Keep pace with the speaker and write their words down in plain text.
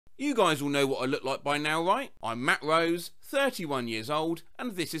You guys all know what I look like by now, right? I'm Matt Rose, 31 years old,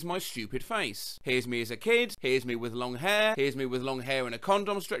 and this is my stupid face. Here's me as a kid, here's me with long hair, here's me with long hair and a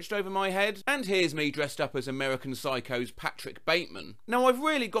condom stretched over my head, and here's me dressed up as American Psycho's Patrick Bateman. Now, I've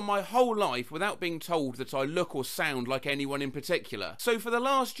really gone my whole life without being told that I look or sound like anyone in particular. So for the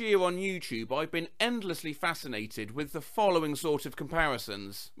last year on YouTube, I've been endlessly fascinated with the following sort of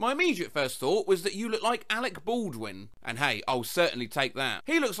comparisons. My immediate first thought was that you look like Alec Baldwin. And hey, I'll certainly take that.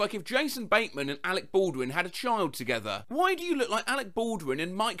 He looks like if Jason Bateman and Alec Baldwin had a child together. Why do you look like Alec Baldwin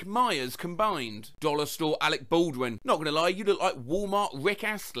and Mike Myers combined? Dollar store Alec Baldwin. Not gonna lie, you look like Walmart Rick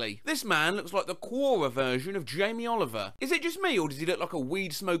Astley. This man looks like the Quora version of Jamie Oliver. Is it just me, or does he look like a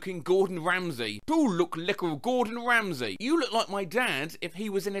weed-smoking Gordon Ramsay? Do look like a Gordon Ramsay. You look like my dad if he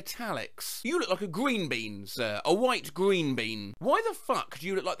was in italics. You look like a green bean, sir. A white green bean. Why the fuck do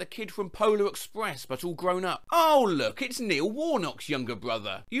you look like the kid from Polar Express, but all grown up? Oh look, it's Neil Warnock's younger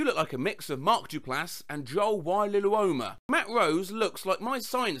brother. You look like a mix of Mark Duplass and Joel Wailuoma. Matt Rose looks like my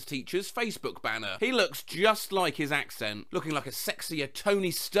science teacher's Facebook banner. He looks just like his accent, looking like a sexier Tony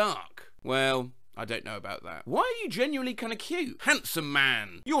Stark. Well, I don't know about that. Why are you genuinely kind of cute? Handsome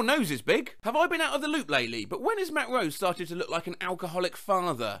man. Your nose is big. Have I been out of the loop lately? But when has Matt Rose started to look like an alcoholic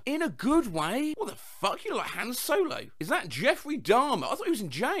father? In a good way? What the fuck? You look like Han Solo. Is that Jeffrey Dahmer? I thought he was in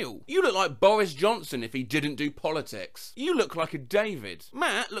jail. You look like Boris Johnson if he didn't do politics. You look like a David.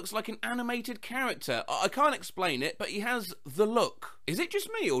 Matt looks like an animated character. I can't explain it, but he has the look. Is it just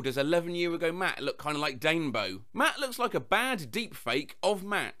me, or does 11 year ago Matt look kind of like Danebo? Matt looks like a bad deep fake of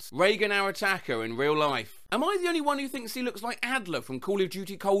Matt. Rhaegar Arataka in real life. Am I the only one who thinks he looks like Adler from Call of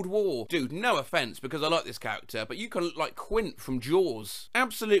Duty Cold War? Dude, no offence, because I like this character, but you can look like Quint from Jaws.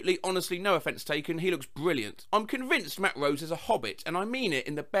 Absolutely, honestly, no offence taken, he looks brilliant. I'm convinced Matt Rose is a hobbit, and I mean it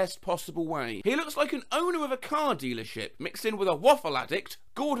in the best possible way. He looks like an owner of a car dealership, mixed in with a waffle addict,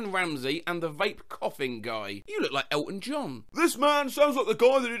 Gordon Ramsay, and the vape coughing guy. You look like Elton John. This man sounds like the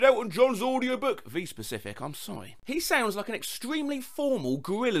guy that did Elton John's audiobook. Be specific, I'm sorry. He sounds like an extremely formal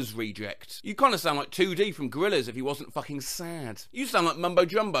Gorillaz reject. You kind of sound like 2D from Gorillaz if he wasn't fucking sad. You sound like Mumbo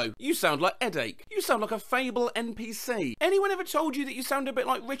Jumbo. You sound like Headache. You sound like a Fable NPC. Anyone ever told you that you sound a bit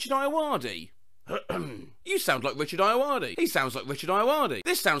like Richard Ayoade? You sound like Richard Ayoade. He sounds like Richard Ayoade.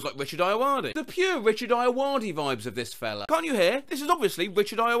 This sounds like Richard Ayoade. The pure Richard Ayoade vibes of this fella. Can't you hear? This is obviously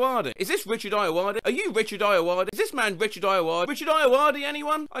Richard Ayoade. Is this Richard Ayoade? Are you Richard Ayoade? Is this man Richard Ayoade? Richard Ayoade,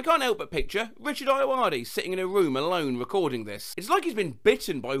 anyone? I can't help but picture Richard Ayoade sitting in a room alone recording this. It's like he's been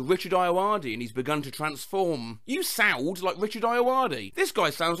bitten by Richard Ayoade and he's begun to transform. You sound like Richard Ayoade. This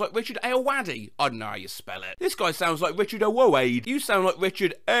guy sounds like Richard Ayoade. I don't know how you spell it. This guy sounds like Richard Ayoade. You sound like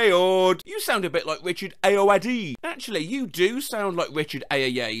Richard Ayoade. You sound a bit like Richard Ayoade. Actually, you do sound like Richard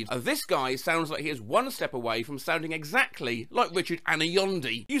Ayoade. This guy sounds like he is one step away from sounding exactly like Richard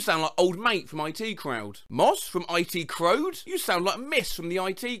Anayondi. You sound like old mate from IT Crowd. Moss from IT Crowd? You sound like Miss from the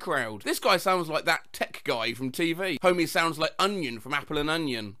IT Crowd. This guy sounds like that tech guy from TV. Homie sounds like Onion from Apple and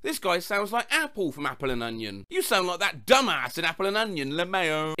Onion. This guy sounds like Apple from Apple and Onion. You sound like that dumbass in Apple and Onion,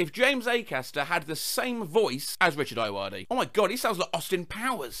 LeMayo. If James Acaster had the same voice as Richard Ayoade, oh my god, he sounds like Austin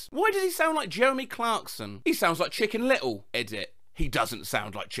Powers. Why does he sound like Jeremy Clarkson? He sounds like Chicken Little. Edit. He doesn't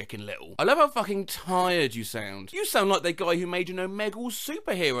sound like Chicken Little. I love how fucking tired you sound. You sound like the guy who made an Omegle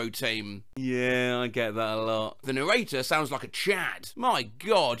superhero team. Yeah, I get that a lot. The narrator sounds like a Chad. My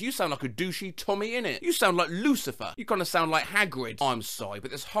god, you sound like a douchey Tommy Innit. You sound like Lucifer. You kind of sound like Hagrid. I'm sorry,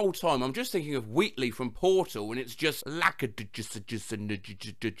 but this whole time I'm just thinking of Wheatley from Portal, and it's just you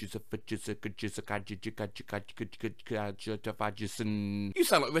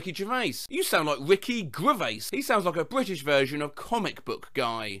sound like Ricky Gervais. You sound like Ricky Gervais. He sounds like a British version of comic book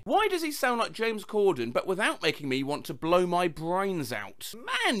guy. Why does he sound like James Corden, but without making me want to blow my brains out?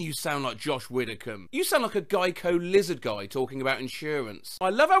 Man, you sound like Josh Widdicombe. You sound like a Geico lizard guy talking about insurance. I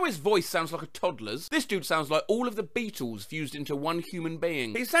love how his voice sounds like a toddler's. This dude sounds like all of the Beatles fused into one human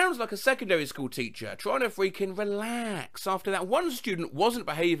being. He sounds like a secondary school teacher trying to freaking relax after that one student wasn't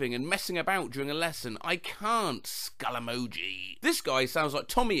behaving and messing about during a lesson. I can't. Skull emoji. This guy sounds like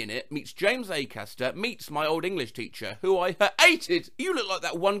Tommy Innit meets James Acaster meets my old English teacher, who I hated. You look like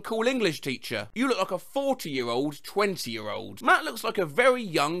that one cool English teacher. You look like a 40-year-old, 20-year-old. Matt looks like a very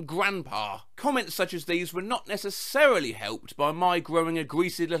young grandpa. Comments such as these were not necessarily helped by my growing a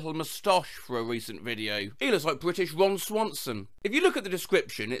greasy little moustache for a recent video. He looks like British Ron Swanson. If you look at the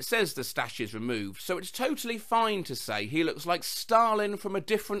description, it says the stash is removed, so it's totally fine to say he looks like Stalin from a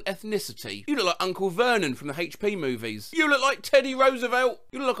different ethnicity. You look like Uncle Vernon from the HP movies. You look like Teddy Roosevelt.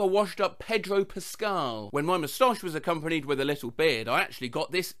 You look like a washed-up Pedro Pascal. When my moustache was accompanied with a little beard, I actually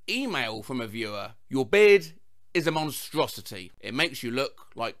got this email from a viewer. Your beard is a monstrosity. It makes you look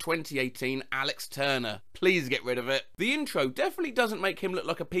like 2018 Alex Turner. Please get rid of it. The intro definitely doesn't make him look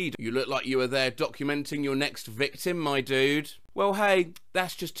like a pedo. You look like you were there documenting your next victim, my dude. Well, hey,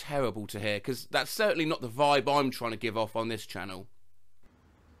 that's just terrible to hear, because that's certainly not the vibe I'm trying to give off on this channel.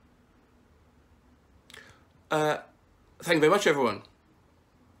 Thank you very much, everyone.